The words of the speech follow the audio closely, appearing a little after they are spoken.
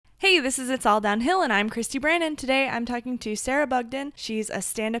Hey, this is It's All Downhill, and I'm Christy Brannon. Today I'm talking to Sarah Bugden. She's a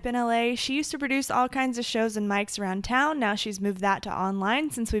stand up in LA. She used to produce all kinds of shows and mics around town. Now she's moved that to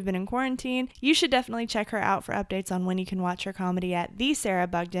online since we've been in quarantine. You should definitely check her out for updates on when you can watch her comedy at The Sarah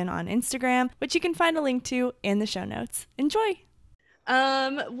Bugden on Instagram, which you can find a link to in the show notes. Enjoy!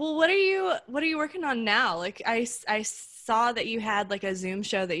 Well, what are you working on now? Like I saw that you had like a Zoom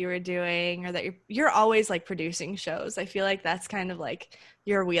show that you were doing, or that you're always like producing shows. I feel like that's kind of like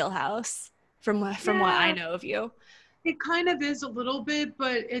your wheelhouse from what I Yeah, know of you. it kind of is a little bit,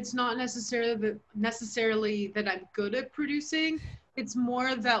 but it's not necessarily that I'm good at producing. It's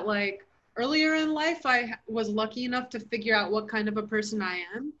more that like earlier in life, was lucky enough to figure out what kind of a person I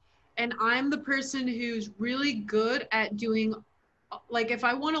am. And I'm the person who's really good at doing, like, if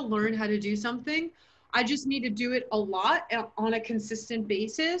I want to learn how to do something, I just need to do it a lot on a consistent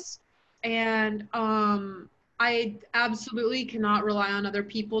basis. And I absolutely cannot rely on other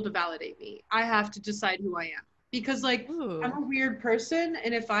people to validate me. I have to decide who I am because, like, I'm Ooh. a weird person.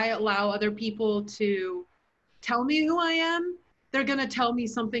 And if I allow other people to tell me who I am, they're going to tell me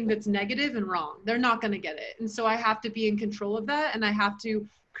something that's negative and wrong. They're not going to get it. And so I have to be in control of that. And I have to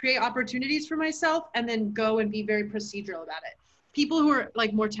create opportunities for myself and then go and be very procedural about it. People who are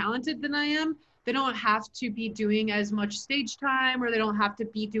like more talented than I am, they don't have to be doing as much stage time, or they don't have to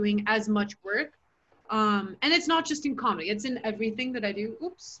be doing as much work. And it's not just in comedy, it's in everything that I do.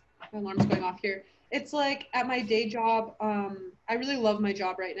 Oops, my alarm's going off here. It's like at my day job, I really love my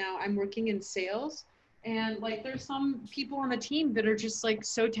job right now. I'm working in sales, and like there's some people on the team that are just like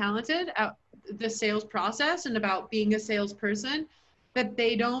so talented at the sales process and about being a salesperson that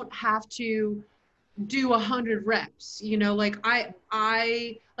they don't have to do 100 reps. Like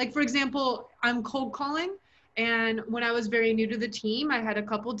I like, for example, I'm cold calling, and when I was very new to the team, I had a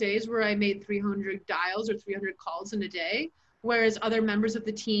couple days where I made 300 dials or 300 calls in a day, whereas other members of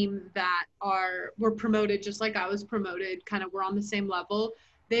the team that were promoted just like I was promoted, kind of were on the same level,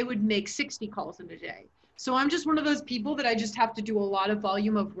 they would make 60 calls in a day. So I'm just one of those people that I just have to do a lot of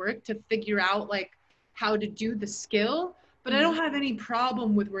volume of work to figure out like how to do the skill, but I don't Mhm. have any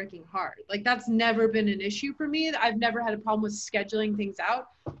problem with working hard. Like that's never been an issue for me. I've never had a problem with scheduling things out.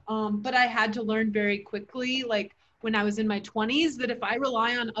 But I had to learn very quickly, like when I was in my 20s, that if I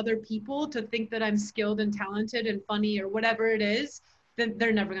rely on other people to think that I'm skilled and talented and funny or whatever it is, then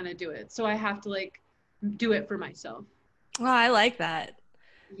they're never going to do it. So I have to like do it for myself. Oh, I like that.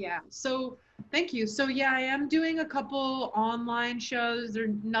 Yeah. So thank you. So yeah, I am doing a couple online shows.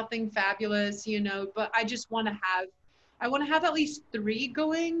 They're nothing fabulous, but I want to have at least three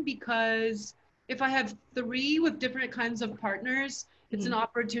going, because if I have three with different kinds of partners, it's an Mhm.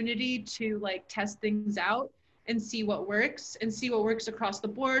 opportunity to like test things out and see what works across the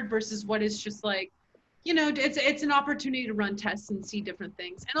board versus what is just like, it's an opportunity to run tests and see different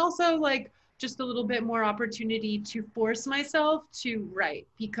things. And also like just a little bit more opportunity to force myself to write,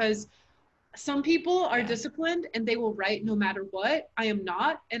 because some people are Yeah. disciplined and they will write no matter what. I am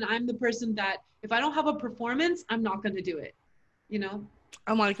not, and I'm the person that if I don't have a performance, I'm not going to do it, you know?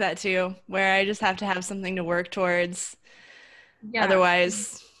 I'm like that too, where I just have to have something to work towards. Yeah.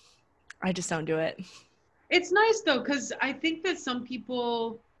 Otherwise, I just don't do it. It's nice though, because I think that some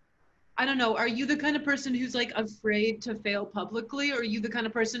people, I don't know, are you the kind of person who's like afraid to fail publicly? Or are you the kind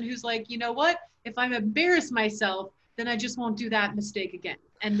of person who's like, you know what? If I embarrass myself, then I just won't do that mistake again.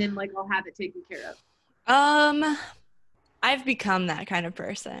 And then like I'll have it taken care of. Um, I've become that kind of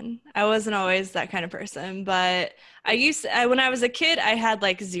person. I wasn't always that kind of person, but when I was a kid, I had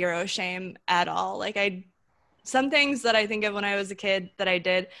like zero shame at all. Some things that I think of when I was a kid that I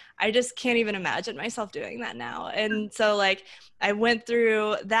did, I just can't even imagine myself doing that now. And so like I went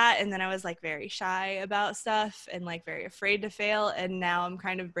through that, and then I was like very shy about stuff and like very afraid to fail. And now I'm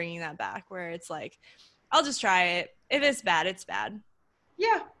kind of bringing that back, where it's like, I'll just try it. If it's bad, it's bad.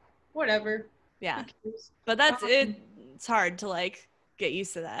 Yeah, whatever. Who Yeah. cares? But that's it. Um, It's hard to like get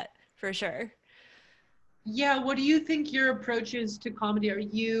used to that for sure. yeah, what do you think your approach is to comedy? Are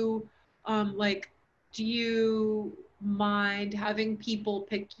you like, do you mind having people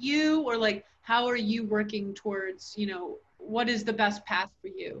pick you, or like how are you working towards, what is the best path for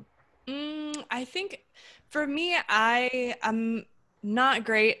you? I think for me, I'm not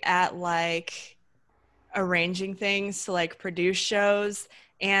great at like arranging things to like produce shows,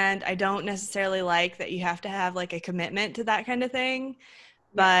 and I don't necessarily like that you have to have like a commitment to that kind of thing.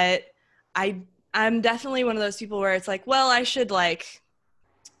 Yeah. But I I'm definitely one of those people where it's like, well, I should like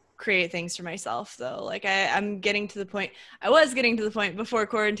create things for myself though. Like I was getting to the point before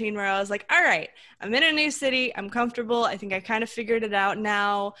quarantine where I was like, all right, I'm in a new city, I'm comfortable, I think I kind of figured it out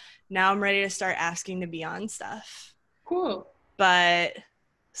now. Now I'm ready to start asking to be on stuff. Cool. But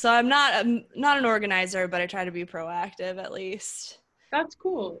So I'm not an organizer, but I try to be proactive at least. That's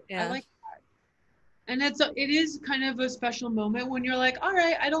cool. I Yeah. like and it is kind of a special moment when you're like, all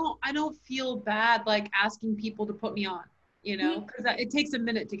right, I don't feel bad like asking people to put me on, Mhm. because it takes a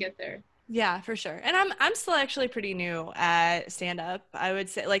minute to get there. Yeah, for sure. And I'm still actually pretty new at stand up. I would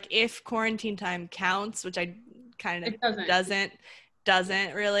say like if quarantine time counts, which I kind of It doesn't. doesn't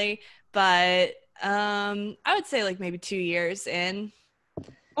doesn't really, but I would say like maybe 2 years in.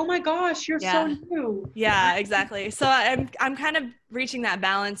 Oh my gosh, you're so Yeah. new. Yeah, exactly. So I'm kind of reaching that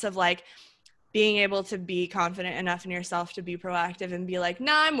balance of like being able to be confident enough in yourself to be proactive and be like,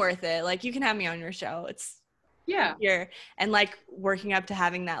 "Nah, I'm worth it. Like you can have me on your show. It's Yeah. here." And like working up to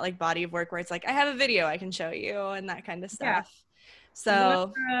having that like body of work where it's like, I have a video I can show you and that kind of Yeah. stuff. What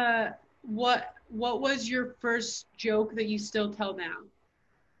So what was your first joke that you still tell now?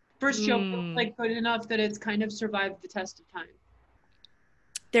 First joke that was mm, like good enough that it's kind of survived the test of time.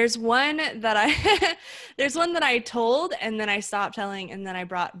 there's one that I there's one that I told and then I stopped telling and then I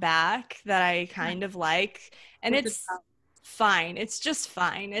brought back that I kind of like, and What's it it's about? fine. It's just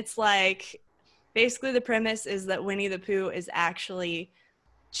fine. It's like basically the premise is that Winnie the Pooh is actually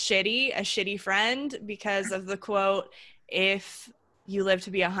a shitty friend because of the quote, if you live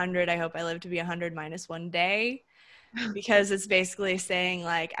to be 100, I hope I live to be 100 minus 1 day. Because it's basically saying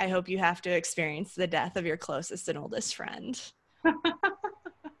like, I hope you have to experience the death of your closest and oldest friend.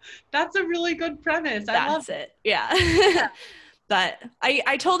 That's a really good premise. I love That's it. it. Yeah. Yeah. But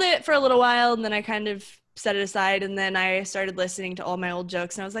I told it for a little while and then I kind of set it aside and then I started listening to all my old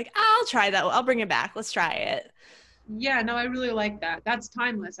jokes and I was like, I'll try that. I'll bring it back. Let's try it. Yeah, no, I really like that. That's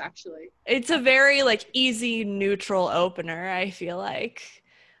timeless, actually. It's a very like easy neutral opener, I feel like,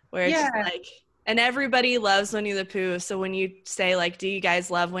 where it's just Yeah. like, and everybody loves Winnie the Pooh, so when you say like, do you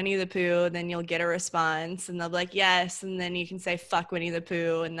guys love Winnie the Pooh, then you'll get a response and they'll be like, yes, and then you can say fuck Winnie the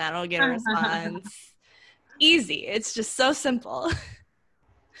Pooh and that'll get a response. Easy. It's just so simple.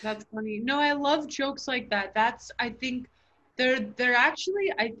 That's funny. No, I love jokes like that. I think they're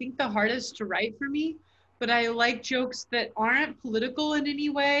actually I think the hardest to write for me, but I like jokes that aren't political in any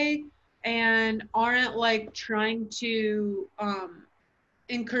way and aren't like trying to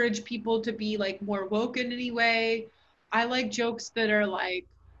encourage people to be like more woke in any way. I like jokes that are like,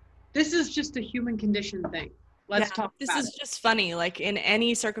 this is just a human condition thing. Yeah, Let's talk this about is it. just funny. Like in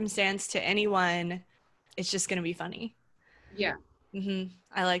any circumstance to anyone, it's just gonna be funny. Yeah.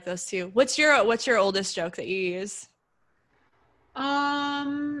 I like those too. What's your oldest joke that you use?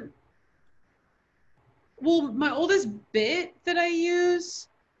 Um, well, my oldest bit that I use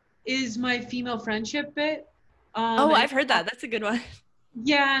is my female friendship bit. Oh, And I've heard that. That's a good one.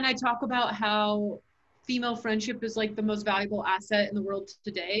 yeah, and I talk about how female friendship is like the most valuable asset in the world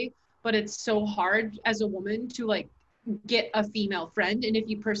today, but it's so hard as a woman to like get a female friend. And if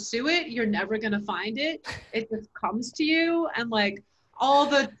you pursue it, you're never going to find it. It just comes to you. And like all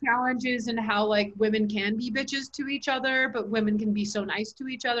the challenges and how like women can be bitches to each other, but women can be so nice to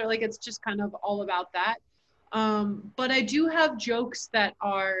each other. Like it's just kind of all about that. But I do have jokes that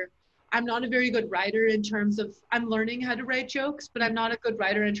are, I'm not a very good writer in terms of, I'm learning how to write jokes, but I'm not a good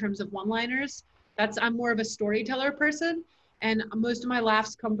writer in terms of one-liners. I'm more of a storyteller person. And most of my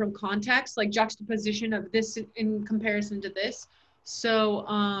laughs come from context, like juxtaposition of this in comparison to this. So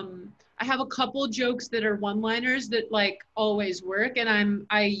I have a couple jokes that are one-liners that like always work, and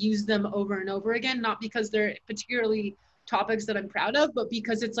I use them over and over again, not because they're particularly topics that I'm proud of, but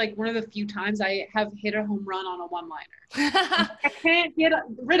because it's like one of the few times I have hit a home run on a one-liner. I can't get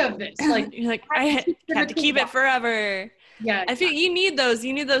rid of this. Like You're like, I have to I keep it in have the to keep it toolbox. forever. Yeah, I feel you need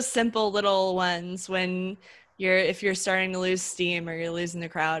those simple little ones when if you're starting to lose steam or you're losing the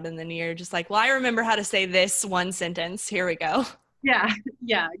crowd and then you're just like, well, I remember how to say this one sentence. Here we go. yeah,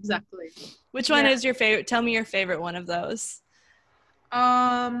 yeah, exactly. Which one Yeah. is your favorite? Tell me your favorite one of those.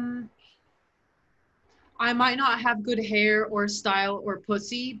 Um, I might not have good hair or style or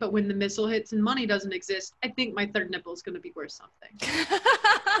pussy, but when the missile hits and money doesn't exist, I think my third nipple is going to be worth something.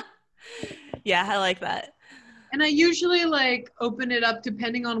 Yeah, I like that. And I usually like open it up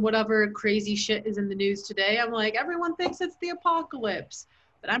depending on whatever crazy shit is in the news today. I'm like, everyone thinks it's the apocalypse,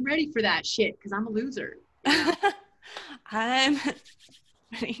 but I'm ready for that shit because I'm a loser. You know? I'm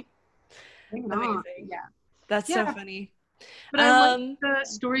ready. Bring it on. Amazing. Yeah. That's so Yeah. funny. But I like the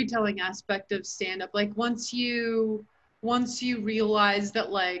storytelling aspect of stand up. Like once you realize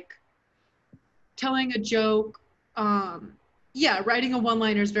that like telling a joke, yeah, writing a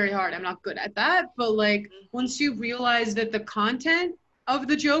one-liner is very hard. I'm not good at that, but like once you realize that the content of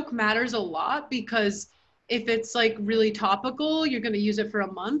the joke matters a lot, because if it's like really topical, you're going to use it for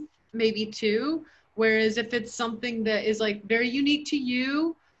a month, maybe two. Whereas if it's something that is like very unique to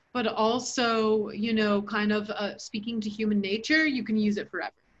you, but also, you know, kind of speaking to human nature, you can use it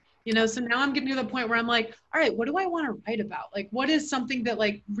forever. You know, so now I'm getting to the point where I'm like, all right, what do I want to write about? Like, what is something that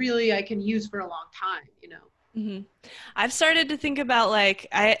like really I can use for a long time, you know? Hmm. I've started to think about like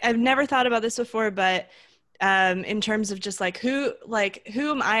I've never thought about this before, but in terms of just like who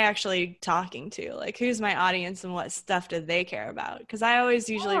am I actually talking to? Like who's my audience and what stuff do they care about? Because I always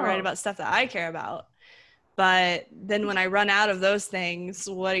usually write Oh, about stuff that I care about. But then when I run out of those things,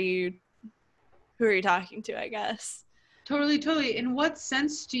 who are you talking to, I guess? totally, totally. In what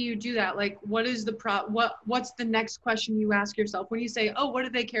sense do you do that? Like, what is the what's the next question you ask yourself when you say, oh, what do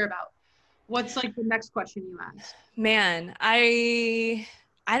they care about? What's like the next question you ask? Man, I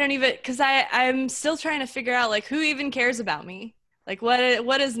don't even because I'm still trying to figure out like who even cares about me. Like what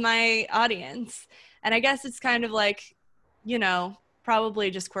is my audience? And I guess it's kind of like, you know,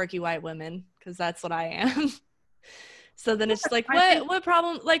 probably just quirky white women because that's what I am. So then it's like I think, what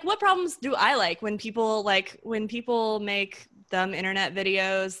problems do I like when people make dumb internet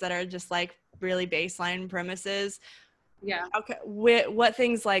videos that are just like really baseline premises. yeah, Okay, what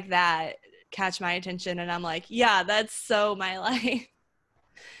things like that catch my attention and I'm like, yeah, that's so my life.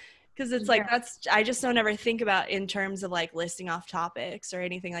 Because it's like yeah. that's I just don't ever think about in terms of like listing off topics or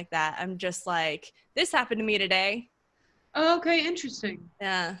anything like that. I'm just like, this happened to me today. Oh, okay, interesting.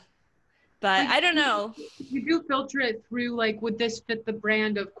 Yeah. But But I don't you, know. you do filter it through like, would this fit the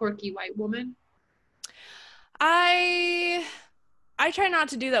brand of quirky white woman? I I try not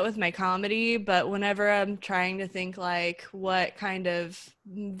to do that with my comedy, but whenever I'm trying to think like what kind of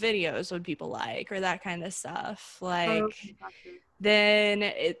videos would people like or that kind of stuff, Oh, like okay, gotcha. then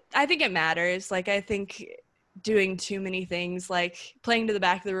I think it matters. Like I think doing too many things, like playing to the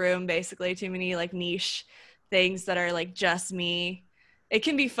back of the room, basically too many like niche things that are like just me. It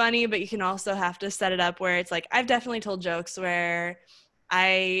can be funny, but you can also have to set it up where it's like I've definitely told jokes where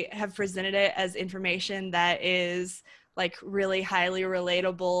I have presented it as information that is like really highly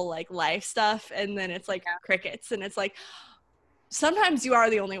relatable like life stuff and then it's like crickets and it's like sometimes you are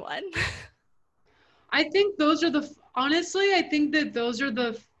the only one. I think those are honestly, I think that those are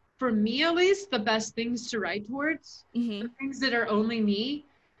for me at least, the best things to write towards. The Hmm. things that are only me,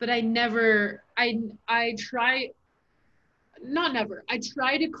 but I never, I try, not never, I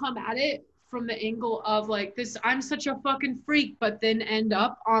try to come at it from the angle of like this, I'm such a fucking freak, but then end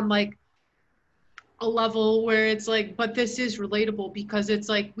up on like a level where it's like, but this is relatable because it's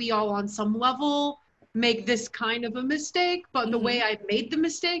like we all on some level make this kind of a mistake, but the way Hmm. I made the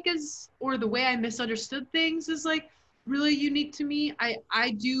mistake is, or the way I misunderstood things is like really unique to me.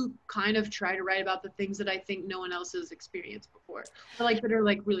 I do kind of try to write about the things that I think no one else has experienced before, or like that are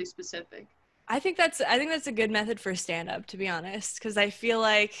like really specific. I think that's a good method for stand up to be honest because I feel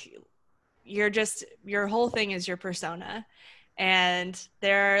like your whole thing is your persona and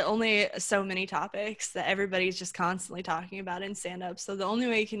there are only so many topics that everybody's just constantly talking about in stand up so the only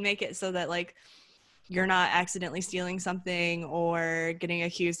way you can make it so that like you're not accidentally stealing something or getting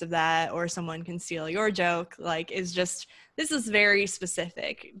accused of that or someone can steal your joke like is just this is very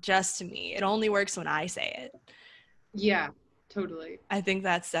specific just to me. It only works when I say it. Yeah, totally. I think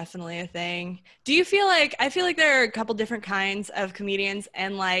that's definitely a thing. Do you feel like I feel like there are a couple different kinds of comedians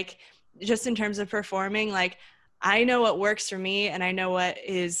and like just in terms of performing, like I know what works for me and I know what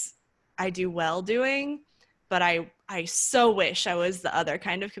is I do well doing, but I so wish I was the other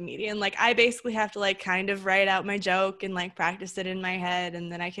kind of comedian. Like I basically have to like kind of write out my joke and like practice it in my head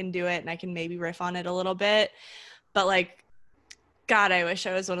and then I can do it and I can maybe riff on it a little bit. But like God, I wish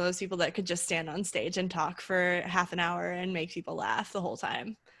I was one of those people that could just stand on stage and talk for half an hour and make people laugh the whole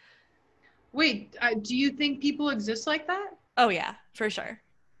time. Wait, do you think people exist like that? Oh, yeah, for sure.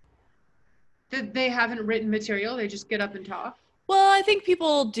 That they haven't written material, they just get up and talk? Well, I think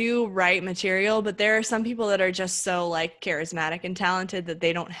people do write material, but there are some people that are just so like charismatic and talented that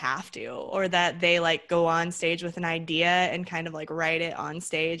they don't have to, or that they like go on stage with an idea and kind of like write it on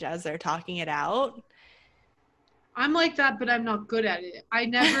stage as they're talking it out. I'm like that, but I'm not good at it. I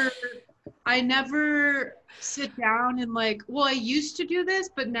never sit down and like, well, I used to do this,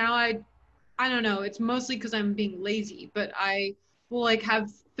 but now I don't know. It's mostly because I'm being lazy, but I will like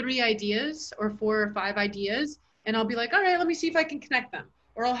have 3 ideas or 4 or 5 ideas, and I'll be like, all right, let me see if I can connect them.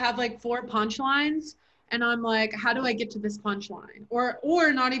 Or I'll have like 4 punchlines, and I'm like, how do I get to this punchline? Or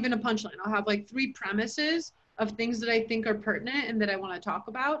not even a punchline. I'll have like 3 premises of things that I think are pertinent and that I want to talk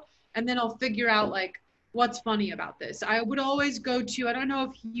about, and then I'll figure out like what's funny about this. I would always go to, I don't know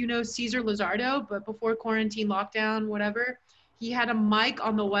if you know Cesar Lizardo, but before quarantine lockdown, whatever, he had a mic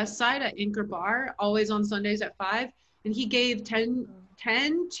on the west side at Anchor Bar, always on Sundays at 5, and he gave 10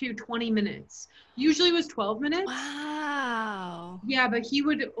 to 20 minutes. Usually it was 12 minutes. Wow. Yeah, but he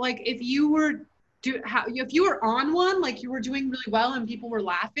would like if you were if you were on one, like you were doing really well and people were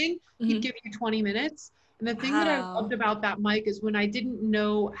laughing, he'd Mhm. give you 20 minutes. And the thing that I loved Wow. about that mic is when I didn't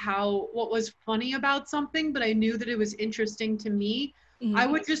know what was funny about something, but I knew that it was interesting to me, I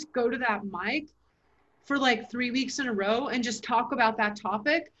Mhm. would just go to that mic for like 3 weeks in a row and just talk about that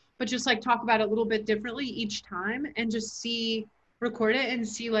topic, but just like talk about it a little bit differently each time and just record it and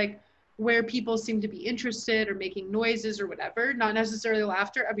see like where people seem to be interested or making noises or whatever, not necessarily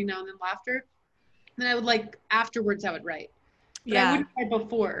laughter, every now and then laughter. And then I would like afterwards I would write. But I Yeah. wouldn't write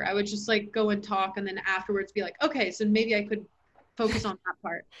before. I would just like go and talk and then afterwards be like, okay, so maybe I could focus on that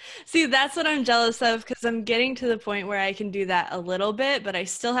part. See, that's what I'm jealous of because I'm getting to the point where I can do that a little bit, but I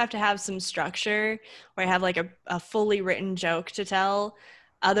still have to have some structure where I have like a fully written joke to tell.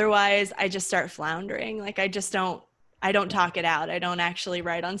 Otherwise, I just start floundering. Like I don't talk it out. I don't actually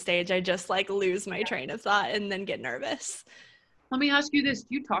write on stage. I just like lose my train of thought and then get nervous. Let me ask you this.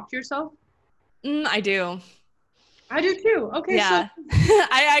 Do you talk to yourself? I do. I do too. Okay, so Yeah.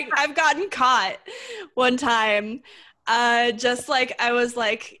 I've gotten caught one time. Just like I was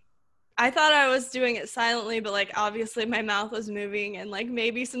like I thought I was doing it silently, but like obviously my mouth was moving and like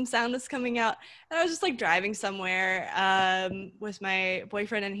maybe some sound was coming out. And I was just like driving somewhere with my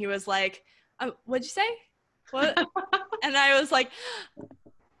boyfriend and he was like, what'd you say? What? And I was like,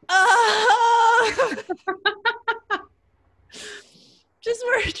 oh, just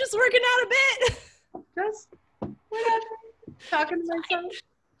working out a bit. just whatever. Talking to myself.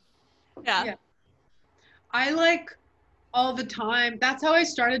 Yeah. Yeah. I like all the time. That's how I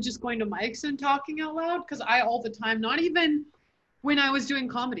started just going to mics and talking out loud because I all the time, not even when I was doing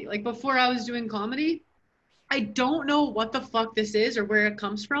comedy, like before I was doing comedy, I don't know what the fuck this is or where it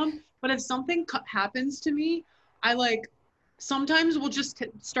comes from, but if something happens to me, I like sometimes will just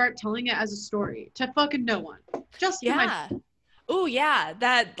start telling it as a story to fucking no one, just to my. Yeah. Oh, yeah.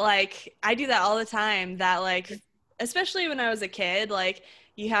 That like I do that all the time. That like especially when I was a kid, like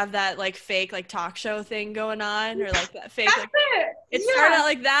you have that like fake like talk show thing going on or like that fake That's like it. it started Yeah. out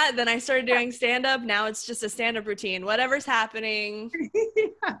like that, then I started doing stand up. Now it's just a stand up routine. Whatever's happening.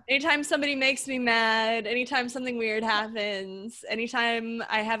 Yeah. Anytime somebody makes me mad, anytime something weird happens, anytime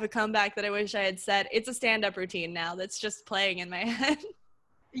I have a comeback that I wish I had said, it's a stand up routine now that's just playing in my head.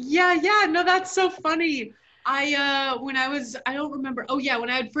 Yeah, yeah, no, that's so funny. When I don't remember. Oh yeah, when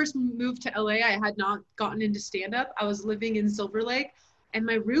I had first moved to LA, I had not gotten into stand up. I was living in Silver Lake and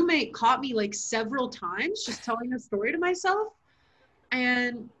my roommate caught me like several times just telling a story to myself.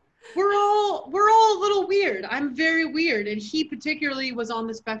 And we're all a little weird. I'm very weird and he particularly was on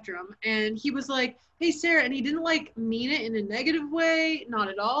the spectrum and he was like, "Hey Sarah," and he didn't like mean it in a negative way, not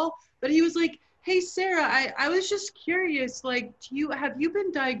at all, but he was like, "Hey Sarah, I was just curious, like, have you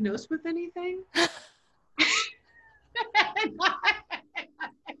been diagnosed with anything?"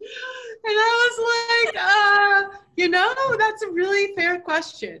 and I was like, that's a really fair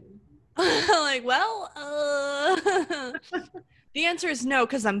question. Like, well, the answer is no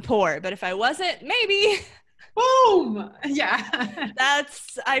because I'm poor, but if I wasn't, maybe. Boom. Yeah.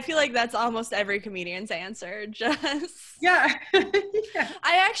 I feel like that's almost every comedian's answer. Just Yeah. Yeah.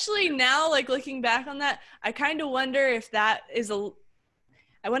 I actually now like looking back on that, I kind of wonder if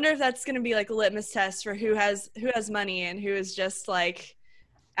I wonder if that's going to be like a litmus test for who has money and who is just like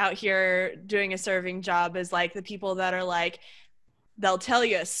out here doing a serving job is like the people that are like they'll tell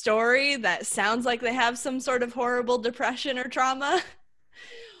you a story that sounds like they have some sort of horrible depression or trauma.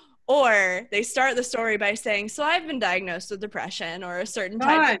 Or they start the story by saying, "So I've been diagnosed with depression or a certain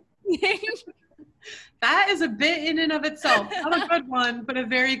type of thing." That is a bit in and of itself. Not a good one, but a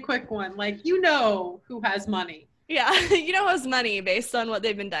very quick one. Like, who has money. Yeah, you know who has money based on what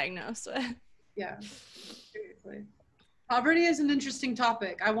they've been diagnosed with. Yeah, seriously. Poverty is an interesting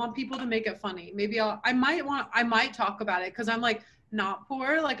topic. I want people to make it funny. Maybe I might talk about it because I'm like not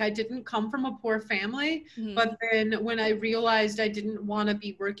poor. Like I didn't come from a poor family. Mm-hmm. But then when I realized I didn't want to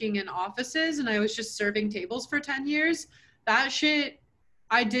be working in offices and I was just serving tables for 10 years,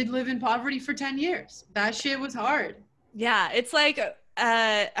 I did live in poverty for 10 years. That shit was hard. Yeah, it's like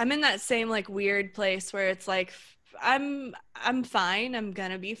I'm in that same like weird place where it's like I'm fine. I'm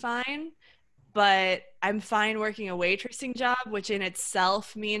gonna be fine. But I'm fine working a waitressing job, which in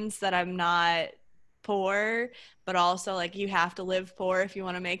itself means that I'm not poor, but also like you have to live poor if you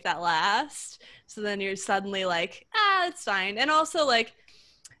want to make that last. So then you're suddenly like, it's fine. And also like,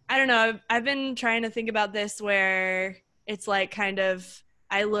 I don't know, I've been trying to think about this where it's like kind of,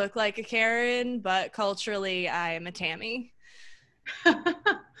 I look like a Karen, but culturally I am a Tammy.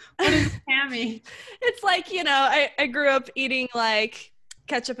 What is Tammy? It's like, I grew up eating like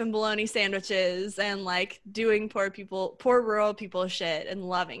ketchup and bologna sandwiches and like doing poor rural people shit and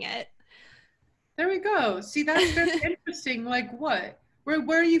loving it. There we go. See, that's very interesting. Like what?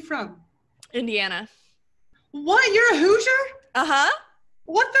 Where are you from? Indiana. What? You're a Hoosier? Uh-huh.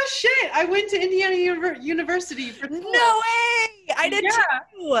 What the shit? I went to Indiana University for school. No way! I did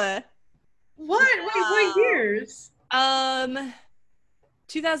too. What? Wait, what years?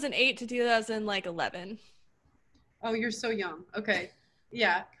 2008 to 2011. Oh, you're so young. Okay.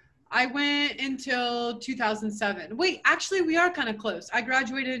 Yeah. I went until 2007. Wait, actually, we are kind of close. I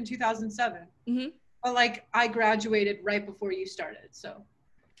graduated in 2007. Mm-hmm. But like, I graduated right before you started. So.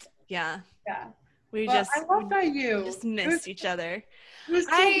 Yeah. Yeah. I love that you just missed each other. It was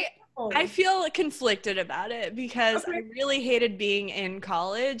so I feel conflicted about it because Okay. I really hated being in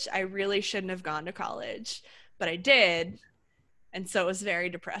college. I really shouldn't have gone to college, but I did. And so it was very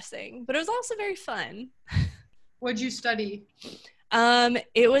depressing, but it was also very fun. What'd you study?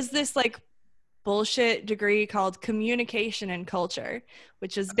 It was this like bullshit degree called communication and culture,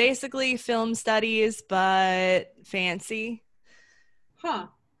 which is basically film studies, but fancy. Huh.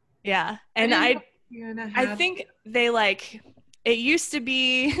 Yeah. And I I think they like, it used to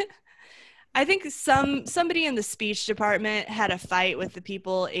be, I think somebody in the speech department had a fight with the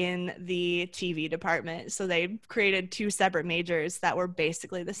people in the TV department. So they created two separate majors that were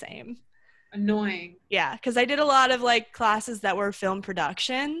basically the same. Annoying. Yeah, because I did a lot of like classes that were film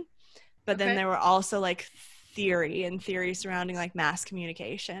production, but then there were also like theory surrounding like mass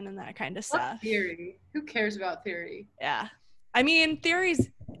communication and that kind of stuff. What theory? Who cares about theory? Yeah. I mean,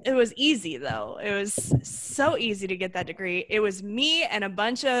 it was easy though. It was so easy to get that degree. It was me and a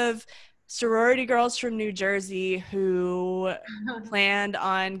bunch of sorority girls from New Jersey who planned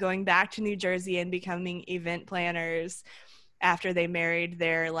on going back to New Jersey and becoming event planners after they married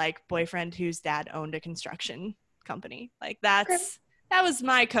their like boyfriend whose dad owned a construction company. Like that was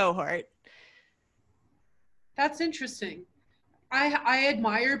my cohort. That's interesting. I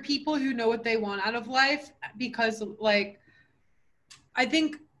admire people who know what they want out of life because like I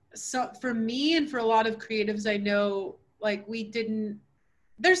think so for me and for a lot of creatives I know like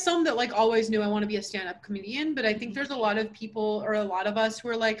there's some that like always knew I want to be a stand-up comedian, but I think there's a lot of people or a lot of us who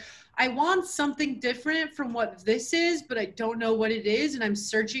are like, I want something different from what this is, but I don't know what it is and I'm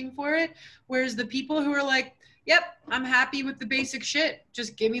searching for it. Whereas the people who are like, yep, I'm happy with the basic shit.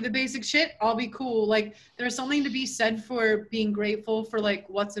 Just give me the basic shit. I'll be cool. Like there's something to be said for being grateful for like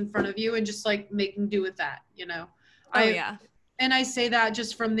what's in front of you and just like making do with that, you know? Yeah. And I say that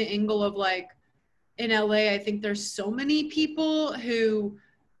just from the angle of like in LA, I think there's so many people who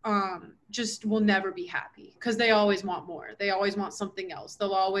just will never be happy because they always want more. They always want something else.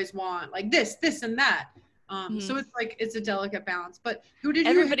 They'll always want like this and that. So it's like, it's a delicate balance, but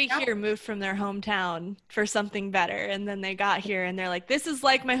everybody here moved from their hometown for something better. And then they got here and they're like, this is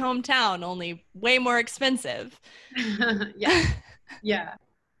like my hometown, only way more expensive. Yeah. Yeah.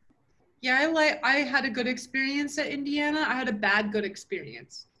 Yeah. I had a good experience at Indiana. I had a good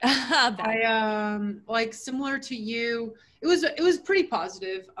experience. I, like similar to you, it was pretty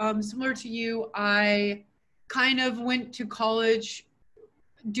positive. Similar to you, I kind of went to college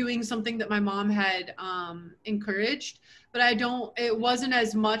doing something that my mom had encouraged, but it wasn't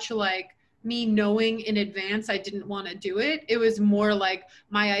as much like me knowing in advance I didn't want to do it. It was more like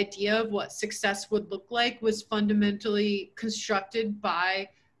my idea of what success would look like was fundamentally constructed by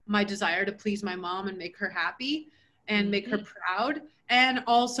my desire to please my mom and make her happy and make her proud. And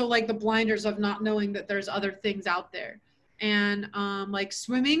also like the blinders of not knowing that there's other things out there. And like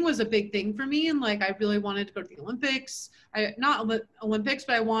swimming was a big thing for me. And like, I really wanted to go to the Olympics. Not Olympics,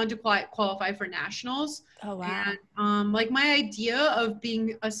 but I wanted to qualify for nationals. Oh, wow. And like my idea of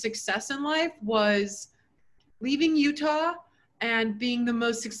being a success in life was leaving Utah and being the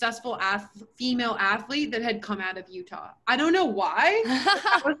most successful female athlete that had come out of Utah. I don't know why.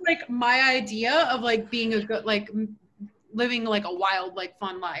 That was like my idea of like being a good, like living like a wild, like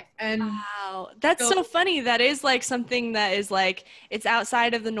fun life. And wow, that's so funny. That is like something that is like, it's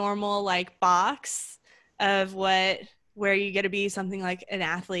outside of the normal like box of where you get to be something like an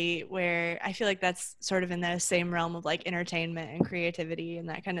athlete, where I feel like that's sort of in the same realm of like entertainment and creativity and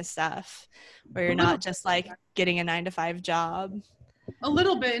that kind of stuff, where you're not just like getting a 9-to-5 job. A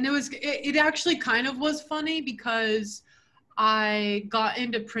little bit. And it actually kind of was funny because I got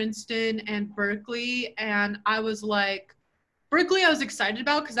into Princeton and Berkeley, and I was like, Berkeley I was excited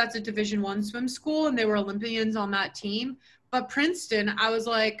about because that's a Division I swim school and they were Olympians on that team. But Princeton, I was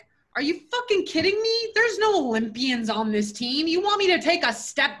like, are you fucking kidding me? There's no Olympians on this team. You want me to take a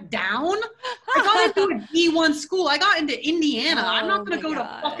step down? I got into a D1 school. I got into Indiana. I'm not going to go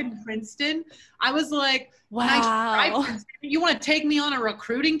to fucking Princeton. I was like, nice try, Princeton. You want to take me on a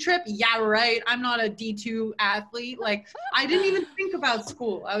recruiting trip? Yeah, right. I'm not a D2 athlete. Like, I didn't even think about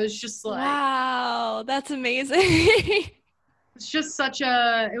school. I was just like, wow, that's amazing. it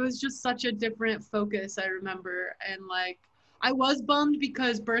was just such a different focus, I remember. And like, I was bummed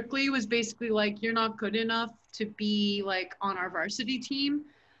because Berkeley was basically like, you're not good enough to be like on our varsity team.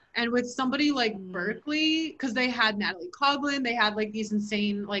 And with somebody like Berkeley, because they had Natalie Coughlin, they had like these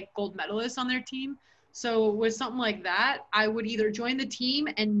insane like gold medalists on their team. So with something like that, I would either join the team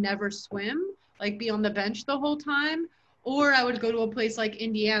and never swim, like be on the bench the whole time, or I would go to a place like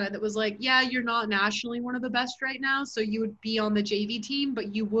Indiana that was like, yeah, you're not nationally one of the best right now, so you would be on the JV team,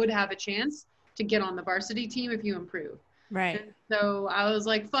 but you would have a chance to get on the varsity team if you improve. Right. And so I was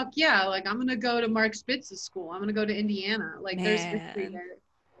like, fuck yeah, like I'm going to go to Mark Spitz's school. I'm going to go to Indiana. Like there's history there.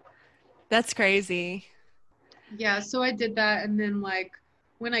 That's crazy. Yeah, so I did that. And then like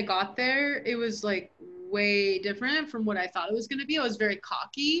when I got there, it was like way different from what I thought it was going to be. I was very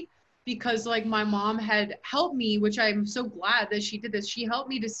cocky because like my mom had helped me, which I'm so glad that she did this. She helped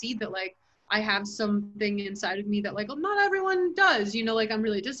me to see that like I have something inside of me that like, well, not everyone does, you know, like I'm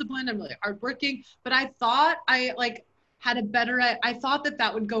really disciplined, I'm really hardworking, but I thought I like had a better, I thought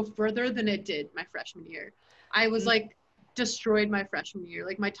that would go further than it did my freshman year. I was like destroyed my freshman year.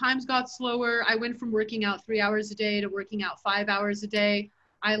 Like my times got slower. I went from working out 3 hours a day to working out 5 hours a day.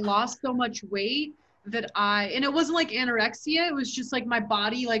 I lost so much weight that and it wasn't like anorexia. It was just like my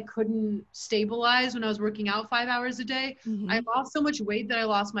body like couldn't stabilize when I was working out 5 hours a day. I lost so much weight that I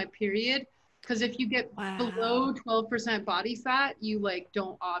lost my period. Because if you get below 12% body fat, you like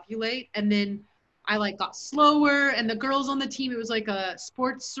don't ovulate. And then I like got slower, and the girls on the team, it was like a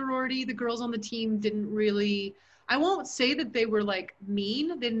sports sorority. The girls on the team didn't really, I won't say that they were like mean,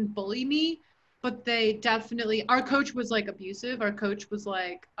 they didn't bully me, but they definitely, our coach was like abusive. Our coach was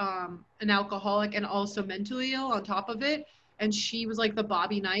like an alcoholic and also mentally ill on top of it. And she was like the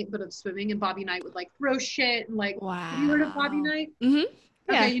Bobby Knight, but of swimming. And Bobby Knight would like throw shit and like, have you heard of Bobby Knight? Mm-hmm.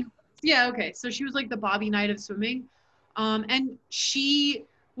 Okay, yeah, okay. So she was like the Bobby Knight of swimming. And she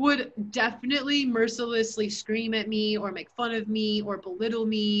would definitely mercilessly scream at me or make fun of me or belittle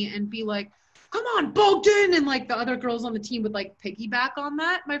me and be like, come on, Bogdan. And like the other girls on the team would like piggyback on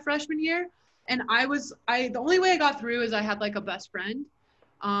that my freshman year. And the only way I got through is I had like a best friend,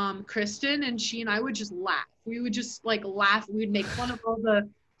 Kristen, and she and I would just laugh. We would just like laugh. We would make fun of all the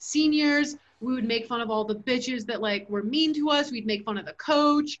seniors. We would make fun of all the bitches that like were mean to us. We'd make fun of the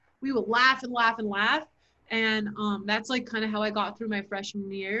coach. We would laugh and laugh and laugh. And that's like kind of how I got through my freshman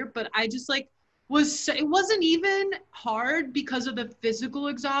year. But I just like it wasn't even hard because of the physical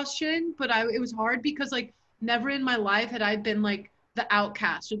exhaustion, but it was hard because like never in my life had I been like the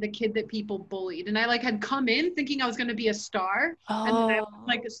outcast or the kid that people bullied. And I like had come in thinking I was going to be a star. And then I was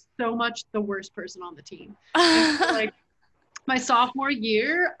like so much the worst person on the team. And so, like my sophomore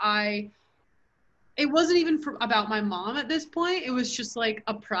year, it wasn't even about my mom at this point. It was just like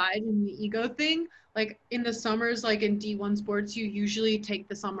a pride and the ego thing. Like in the summers, like in D1 sports, you usually take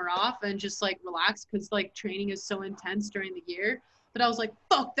the summer off and just like relax because like training is so intense during the year. But I was like,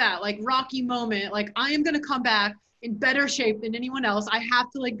 fuck that, like Rocky moment. Like I am going to come back in better shape than anyone else. I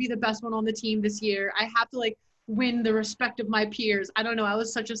have to like be the best one on the team this year. I have to like win the respect of my peers. I don't know. I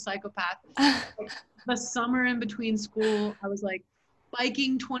was such a psychopath. Like, the summer in between school, I was like,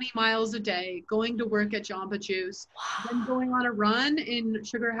 biking 20 miles a day, going to work at Jamba Juice, then going on a run in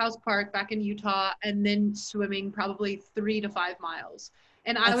Sugar House Park back in Utah, and then swimming probably 3 to 5 miles.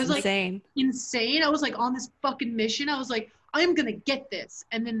 And I was like insane. I was like on this fucking mission. I was like, I'm going to get this.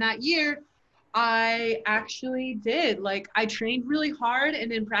 And then that year, I actually did. Like I trained really hard,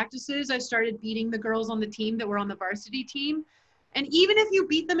 and in practices, I started beating the girls on the team that were on the varsity team. And even if you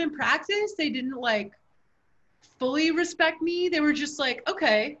beat them in practice, they didn't like fully respect me. They were just like,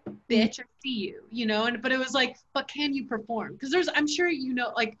 okay, bitch, I see you, you know? But it was like, but can you perform? Because I'm sure, you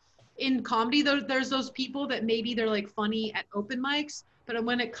know, like in comedy, there's those people that maybe they're like funny at open mics, but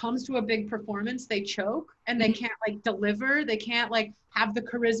when it comes to a big performance, they choke and they can't like deliver. They can't like have the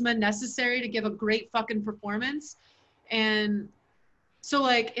charisma necessary to give a great fucking performance. And so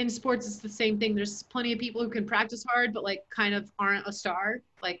like in sports, it's the same thing. There's plenty of people who can practice hard, but like kind of aren't a star,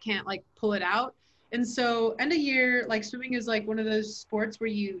 like can't like pull it out. And so end of year, like swimming is like one of those sports where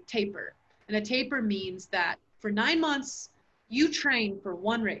you taper. And a taper means that for 9 months, you train for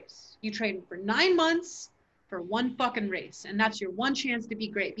one race. You train for 9 months for one fucking race. And that's your one chance to be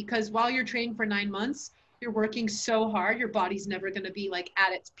great. Because while you're training for 9 months, you're working so hard, your body's never going to be like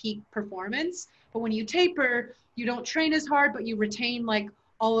at its peak performance. But when you taper, you don't train as hard, but you retain like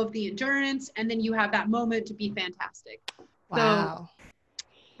all of the endurance, and then you have that moment to be fantastic. So Wow.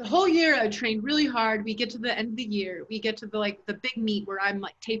 the whole year I trained really hard. We get to the end of the year, we get to the like the big meet where I'm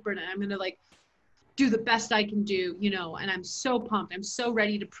like tapered and I'm gonna like do the best I can do, you know, and I'm so pumped. I'm so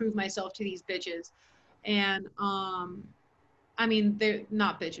ready to prove myself to these bitches. And I mean, they're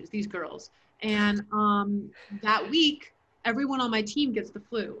not bitches, these girls. And that week, everyone on my team gets the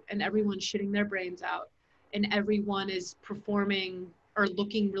flu and everyone's shitting their brains out and everyone is performing or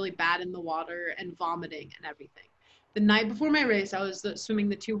looking really bad in the water and vomiting and everything. The night before my race, I was swimming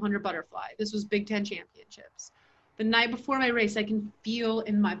the 200 butterfly. This was Big Ten championships. The night before my race, I can feel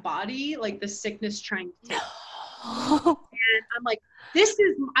in my body like the sickness trying to take me. And I'm like,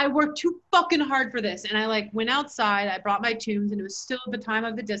 I worked too fucking hard for this. And I like went outside, I brought my tunes, and it was still the time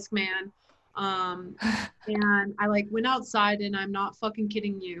of the disc man. And I like went outside, and I'm not fucking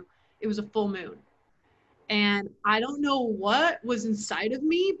kidding you, it was a full moon. And I don't know what was inside of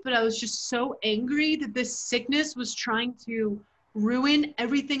me, but I was just so angry that this sickness was trying to ruin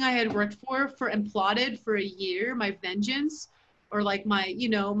everything I had worked for and plotted for a year, my vengeance, or like my, you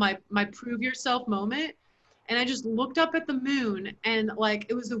know, my prove yourself moment. And I just looked up at the moon and like,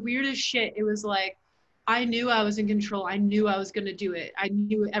 it was the weirdest shit. It was like, I knew I was in control. I knew I was going to do it. I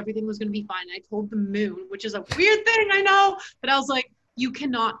knew everything was going to be fine. I told the moon, which is a weird thing, I know, but I was like, you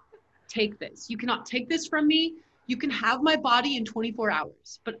cannot take this. You cannot take this from me. You can have my body in 24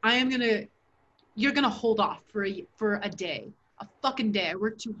 hours, but you're going to hold off for a day, a fucking day. I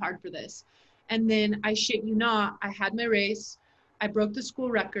worked too hard for this. And then I shit you not, I had my race. I broke the school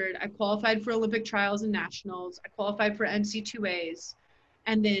record. I qualified for Olympic trials and nationals. I qualified for NC2As.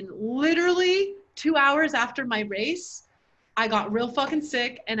 And then literally 2 hours after my race, I got real fucking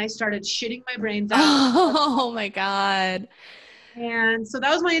sick and I started shitting my brains out. Oh my God. And so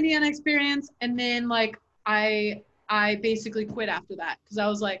that was my Indiana experience. And then like, I basically quit after that because I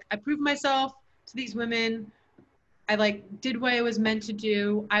was like, I proved myself to these women. I like did what I was meant to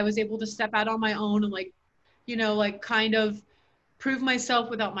do. I was able to step out on my own and like, you know, like kind of prove myself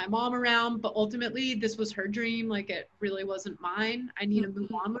without my mom around, but ultimately this was her dream. Like it really wasn't mine. I need to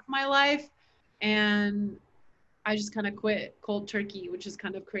move on with my life. And I just kind of quit cold turkey, which is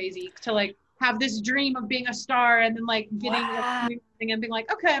kind of crazy to like have this dream of being a star and then like getting and being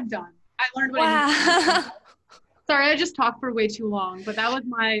like, okay, I'm done. I learned what I need to do. Sorry, I just talked for way too long, but that was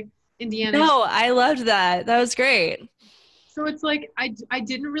my Indiana. No, I loved that. That was great. So it's like I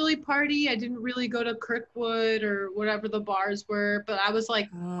didn't really party. I didn't really go to Kirkwood or whatever the bars were, but I was like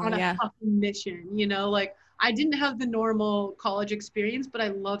on a fucking mission, you know, like I didn't have the normal college experience, but I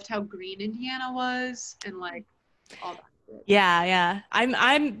loved how green Indiana was and like all that shit. Yeah.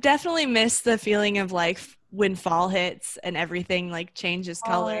 I'm definitely miss the feeling of like when fall hits and everything like changes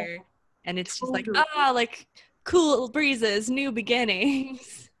color and it's just like, like cool breezes, new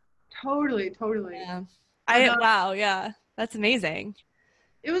beginnings. Totally. Yeah. Wow, yeah. That's amazing.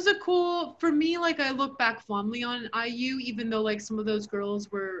 It was for me, like I look back fondly on IU, even though like some of those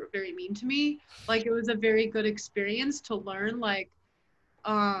girls were very mean to me. Like it was a very good experience to learn like,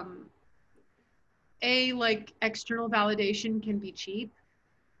 like external validation can be cheap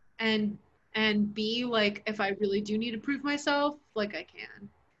and B, like if I really do need to prove myself, like I can.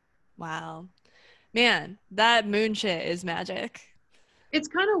 Wow. Man, that moon shit is magic. It's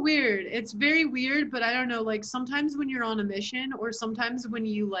kind of weird. It's very weird, but I don't know, like sometimes when you're on a mission or sometimes when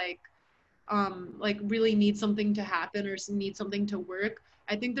you like really need something to happen or need something to work,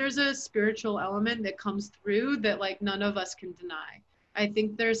 I think there's a spiritual element that comes through that like none of us can deny. I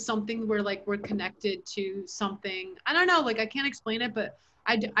think there's something where like we're connected to something. I don't know, like I can't explain it, but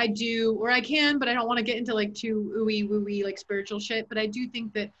I do, or I can, but I don't want to get into like too ooey wooey like spiritual shit. But I do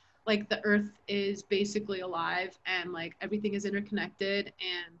think that like the earth is basically alive and like everything is interconnected.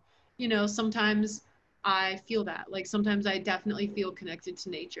 And, you know, sometimes I feel that like sometimes I definitely feel connected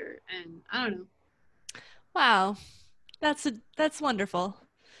to nature and I don't know. Wow. That's wonderful.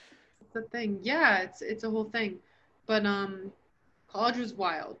 It's a thing. Yeah, it's a whole thing. But college was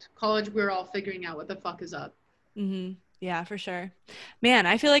wild. College, we're all figuring out what the fuck is up. Mm-hmm. Yeah, for sure. Man,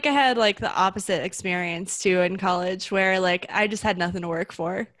 I feel like I had like the opposite experience too in college where like I just had nothing to work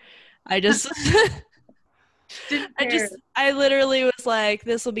for. I just I literally was like,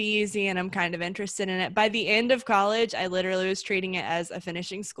 this will be easy and I'm kind of interested in it. By the end of college, I literally was treating it as a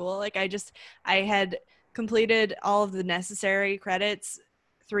finishing school. Like I had completed all of the necessary credits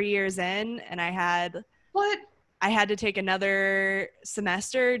 3 years in and I had to take another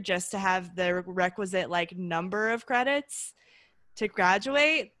semester just to have the requisite like number of credits to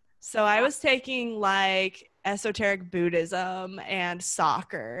graduate. So I was taking like esoteric Buddhism and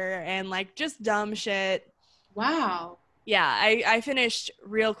soccer and like just dumb shit. Wow. Yeah, I finished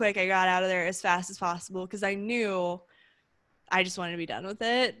real quick. I got out of there as fast as possible because I knew I just wanted to be done with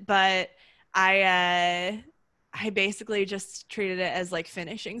it. But I I basically just treated it as like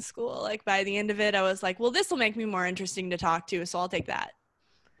finishing school. Like by the end of it, I was like, well, this will make me more interesting to talk to, so I'll take that.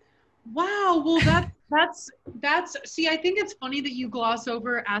 Wow. Well, that's see, I think it's funny that you gloss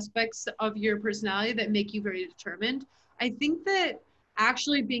over aspects of your personality that make you very determined. I think that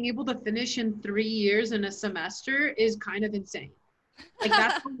actually being able to finish in 3 years in a semester is kind of insane. Like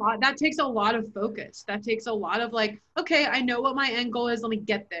that's a lot. That takes a lot of focus. That takes a lot of like, okay, I know what my end goal is. Let me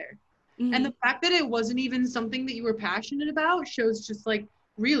get there. And Mhm. the fact that it wasn't even something that you were passionate about shows just like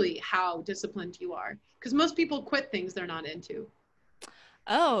really how disciplined you are. Because most people quit things they're not into.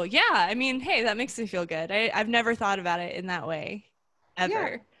 Oh, yeah. I mean, hey, that makes me feel good. I've never thought about it in that way, Yeah.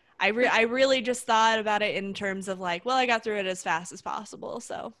 ever. But I really just thought about it in terms of like, well, I got through it as fast as possible.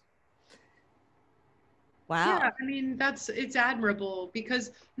 So, yeah, wow. I mean, it's admirable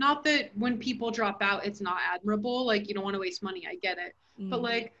because not that when people drop out, it's not admirable. Like, you don't want to waste money. I get it. But Mm.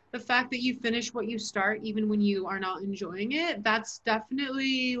 like the fact that you finish what you start, even when you are not enjoying it, that's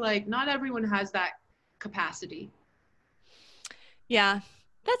definitely like not everyone has that capacity. Yeah,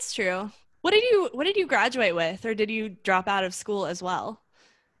 that's true. What did you graduate with, or did you drop out of school as well?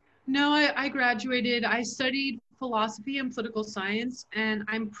 No, I graduated. I studied philosophy and political science, and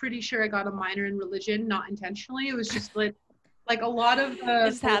I'm pretty sure I got a minor in religion, not intentionally. It was just like a lot of It the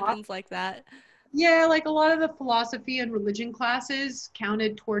just happens like that. yeah, like a lot of the philosophy and religion classes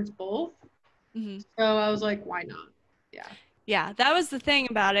counted towards both. Hmm. So I was like, why not? Yeah. Yeah, that was the thing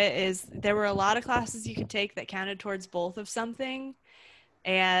about it is there were a lot of classes you could take that counted towards both of something.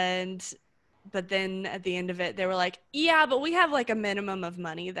 And but then at the end of it, they were like, yeah, but we have like a minimum of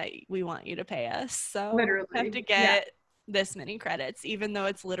money that we want you to pay us. So you have Literally. to Yeah. get this many credits, even though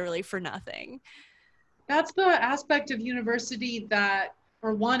it's literally for nothing. That's the aspect of university that,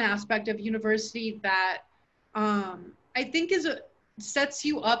 or one aspect of university that I think sets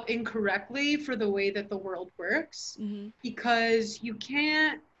you up incorrectly for the way that the world works Hmm. because you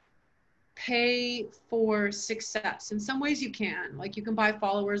can't pay for success. In some ways you can. Like you can buy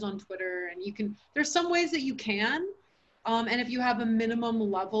followers on Twitter and there's some ways that you can. And if you have a minimum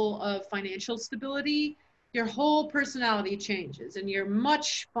level of financial stability, your whole personality changes and you're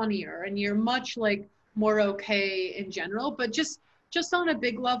much funnier and you're much like more okay in general. But just on a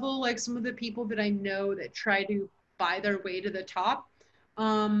big level, like some of the people that I know that try to buy their way to the top,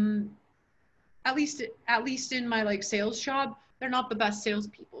 um, at least in my like sales job, they're not the best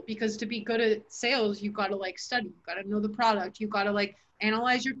salespeople because to be good at sales, you've got to like study, you've got to know the product, you've got to like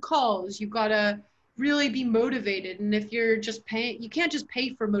analyze your calls, you've got to really be motivated. And if you're just paying, you can't just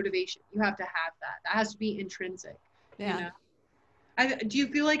pay for motivation. You have to have that. That has to be intrinsic, you Yeah. know? Do you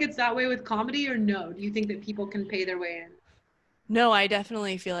feel like it's that way with comedy or no? Do you think that people can pay their way in? No, I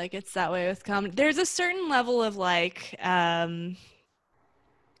definitely feel like it's that way with comedy. There's a certain level of like, I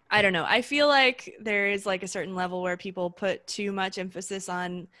don't know. I feel like there is like a certain level where people put too much emphasis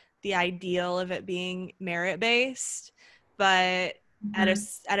on the ideal of it being merit based, but Mm-hmm.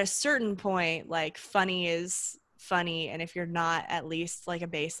 at a certain point, like funny is funny, and if you're not at least like a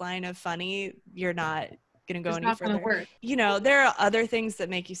baseline of funny, you're not gonna go It's any not going to further. work. You know, there are other things that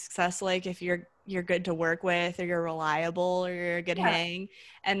make you successful, like if you're good to work with, or you're reliable, or you're a good Yeah. hang.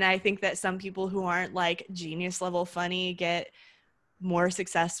 And I think that some people who aren't like genius level funny get more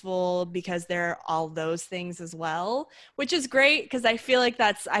successful because they're all those things as well, which is great because I feel like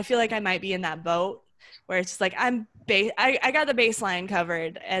I might be in that boat where it's just like I got the baseline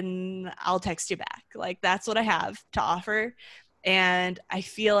covered and I'll text you back. Like that's what I have to offer. And I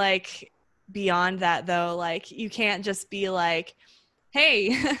feel like beyond that though, like you can't just be like,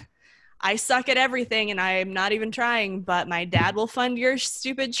 hey, I suck at everything and I'm not even trying, but my dad will fund your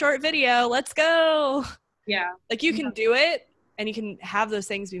stupid short video. Let's go. Yeah. Like you can do it and you can have those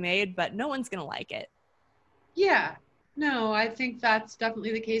things be made, but no one's gonna like it. Yeah, no, I think that's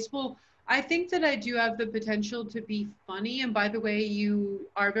definitely the case. Well, I think that I do have the potential to be funny. And by the way, you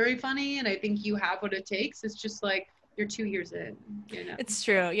are very funny, and I think you have what it takes. It's just like you're 2 years in, you know? It's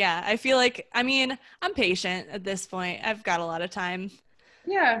true. Yeah. I feel like I mean, I'm patient at this point. I've got a lot of time.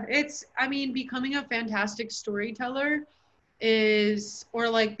 Yeah, I mean, becoming a fantastic storyteller or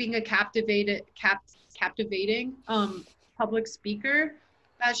like being a captivating public speaker,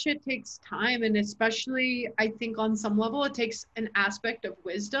 that shit takes time. And especially, I think on some level, it takes an aspect of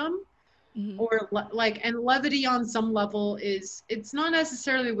wisdom Hmm. or like, and levity on some level it's not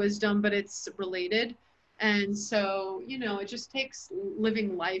necessarily wisdom, but it's related. And so, it just takes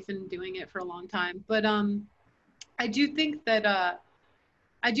living life and doing it for a long time. But I do think that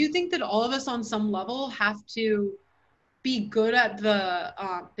all of us on some level have to be good at the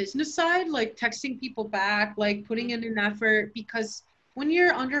business side, like texting people back, like putting in an effort, because when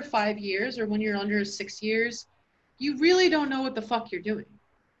you're under 5 years or when you're under 6 years, you really don't know what the fuck you're doing.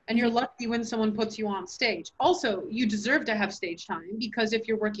 And you're lucky when someone puts you on stage. Also, you deserve to have stage time, because if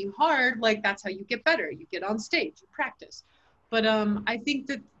you're working hard, like that's how you get better. You get on stage, you practice. But I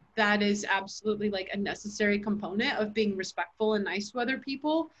think that is absolutely like a necessary component of being respectful and nice to other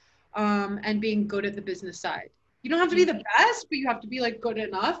people, and being good at the business side. You don't have to be the best, but you have to be like good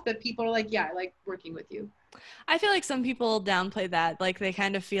enough that people are like, yeah, I like working with you. I feel like some people downplay that. Like they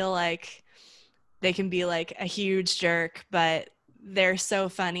kind of feel like they can be like a huge jerk, but they're so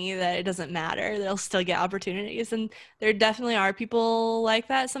funny that it doesn't matter. They'll still get opportunities. And there definitely are people like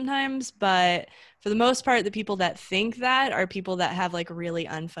that sometimes, but for the most part, the people that think that are people that have like really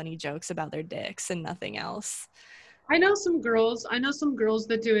unfunny jokes about their dicks and nothing else. I know some girls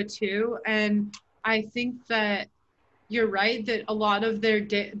that do it too. And I think that you're right that a lot of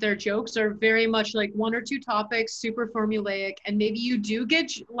their jokes are very much like one or two topics, super formulaic, and maybe you do get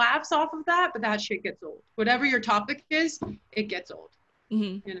laughs off of that, but that shit gets old. Whatever your topic is, it gets old.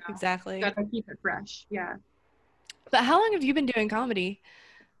 Exactly. You gotta keep it fresh. Yeah. But how long have you been doing comedy?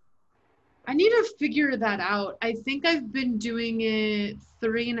 I need to figure that out. I think I've been doing it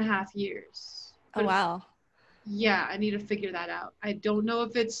 3.5 years. Oh, wow. Yeah, I need to figure that out. I don't know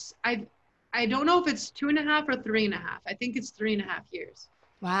if it's 2.5 or 3.5. I think it's 3.5 years.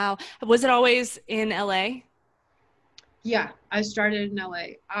 Wow. Was it always in LA? Yeah, I started in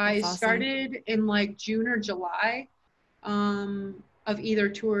LA. I started in like June or July of either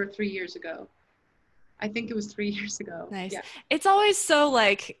 2 or 3 years ago. I think it was 3 years ago. Nice. Yeah. It's always so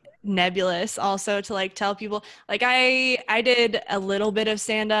like nebulous also to like tell people. Like I did a little bit of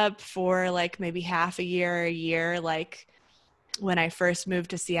stand-up for like maybe half a year, like when I first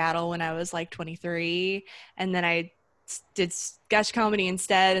moved to Seattle when I was like 23, and then I did sketch comedy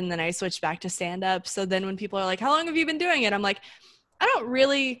instead, and then I switched back to stand-up. So then when people are like, how long have you been doing it? I'm like, I don't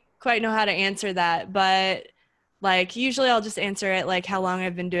really quite know how to answer that, but like usually I'll just answer it like how long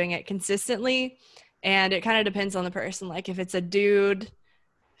I've been doing it consistently, and it kind of depends on the person. Like if it's a dude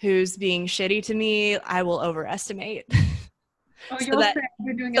who's being shitty to me, I will overestimate. Oh, so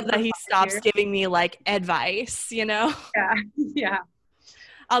that he stops giving me like advice, Yeah. Yeah.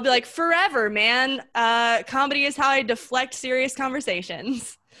 I'll be like, forever, man. Comedy is how I deflect serious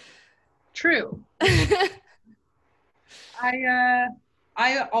conversations. True. I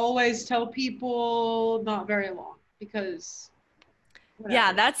always tell people not very long, because whatever.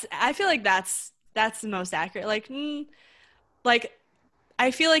 Yeah, I feel like that's the most accurate. Like I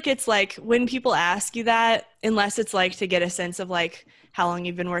feel like it's like when people ask you that, unless it's like to get a sense of like how long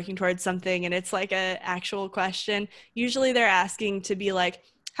you've been working towards something and it's like a actual question, usually they're asking to be like,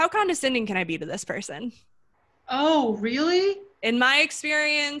 how condescending can I be to this person? Oh, really? In my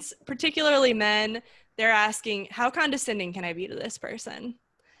experience, particularly men, they're asking, how condescending can I be to this person?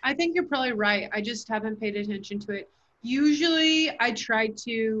 I think you're probably right. I just haven't paid attention to it. Usually I try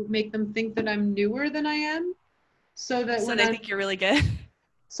to make them think that I'm newer than I am, so they think you're really good.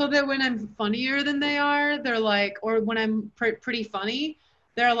 So that when I'm funnier than they are, they're like, or when I'm pretty funny,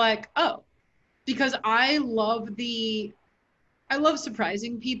 they're like, oh, because I love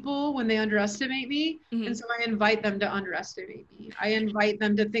surprising people when they underestimate me. Mm-hmm. And so I invite them to underestimate me. I invite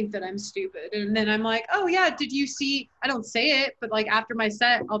them to think that I'm stupid. And then I'm like, oh yeah, did you see, I don't say it, but like after my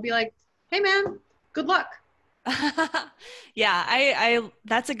set, I'll be like, hey man, good luck. Yeah, I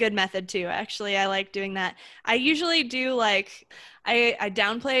that's a good method too. Actually, I like doing that. I usually do like, I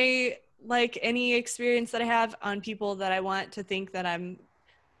downplay like any experience that I have on people that I want to think that I'm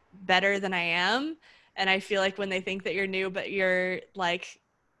better than I am. And I feel like when they think that you're new, but you're like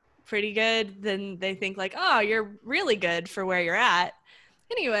pretty good, then they think like, oh, you're really good for where you're at.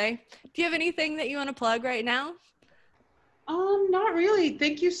 Anyway, do you have anything that you want to plug right now? Not really.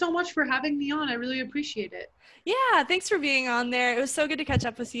 Thank you so much for having me on. I really appreciate it. Yeah, thanks for being on there. It was so good to catch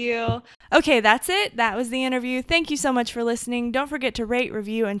up with you. Okay, that's it. That was the interview. Thank you so much for listening. Don't forget to rate,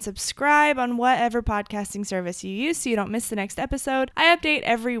 review, and subscribe on whatever podcasting service you use so you don't miss the next episode. I update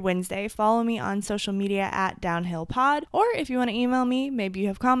every Wednesday. Follow me on social media at DownhillPod. Or if you want to email me, maybe you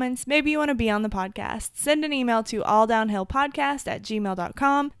have comments, maybe you want to be on the podcast, send an email to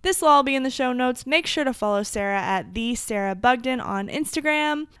alldownhillpodcast@gmail.com. This will all be in the show notes. Make sure to follow Sarah at @thesarahbugden on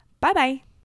Instagram. Bye-bye.